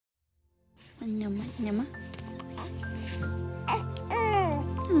Nyama, nyama.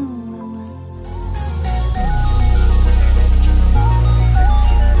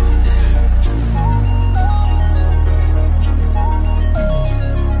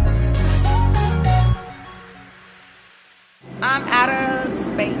 I'm out of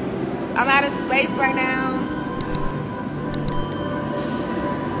space. I'm out of space right now.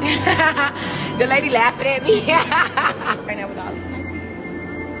 The lady laughing at me. Right now with all these nice people.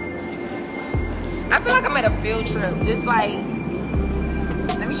 I feel like I'm at a field trip. Just like,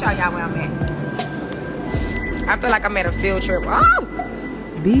 let me show y'all where I'm at. I feel like I'm at a field trip. Oh!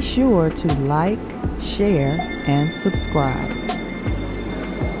 Be sure to like, share, and subscribe.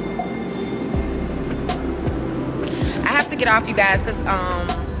 I have to get off, you guys, because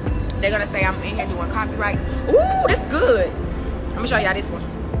they're gonna say I'm in here doing copyright. Ooh, this good. I'm gonna show y'all this one.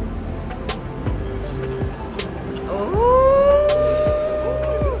 Ooh.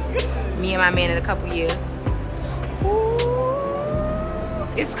 Me and my man in a couple years. Ooh.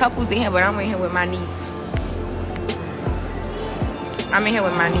 It's couples in here, but I'm in here with my niece. I'm in here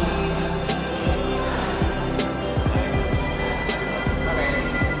with my niece.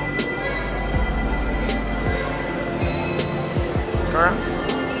 Girl,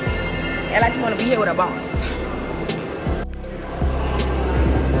 act like you want to be here with a boss.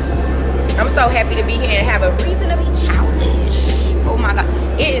 I'm so happy to be here and have a reason to be childish. Oh my god,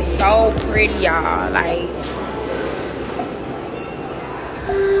 it is so pretty, y'all. Like,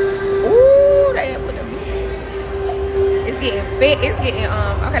 ooh, they put the. It's getting fit. It's getting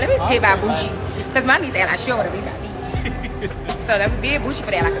Okay, let me skip by Bucci, cause my niece act like she don't want to be by me. So let me be at Bucci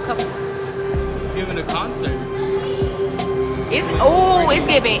for that, like a couple. It's giving a concert. It's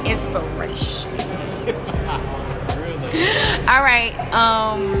giving inspiration. Really? All right,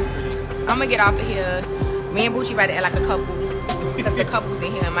 I'm gonna get off of here. Me and Bucci about to act like a couple, cause the couple's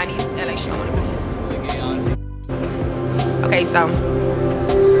in here and my niece act like she don't want to be here. Okay, so,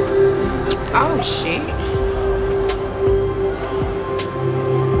 oh shit.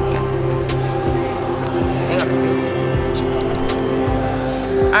 They got the food.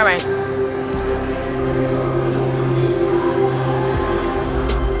 All right.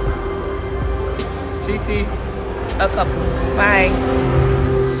 A couple. Bye.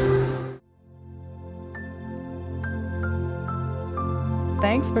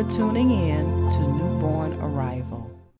 Thanks for tuning in to Newborn Arrival.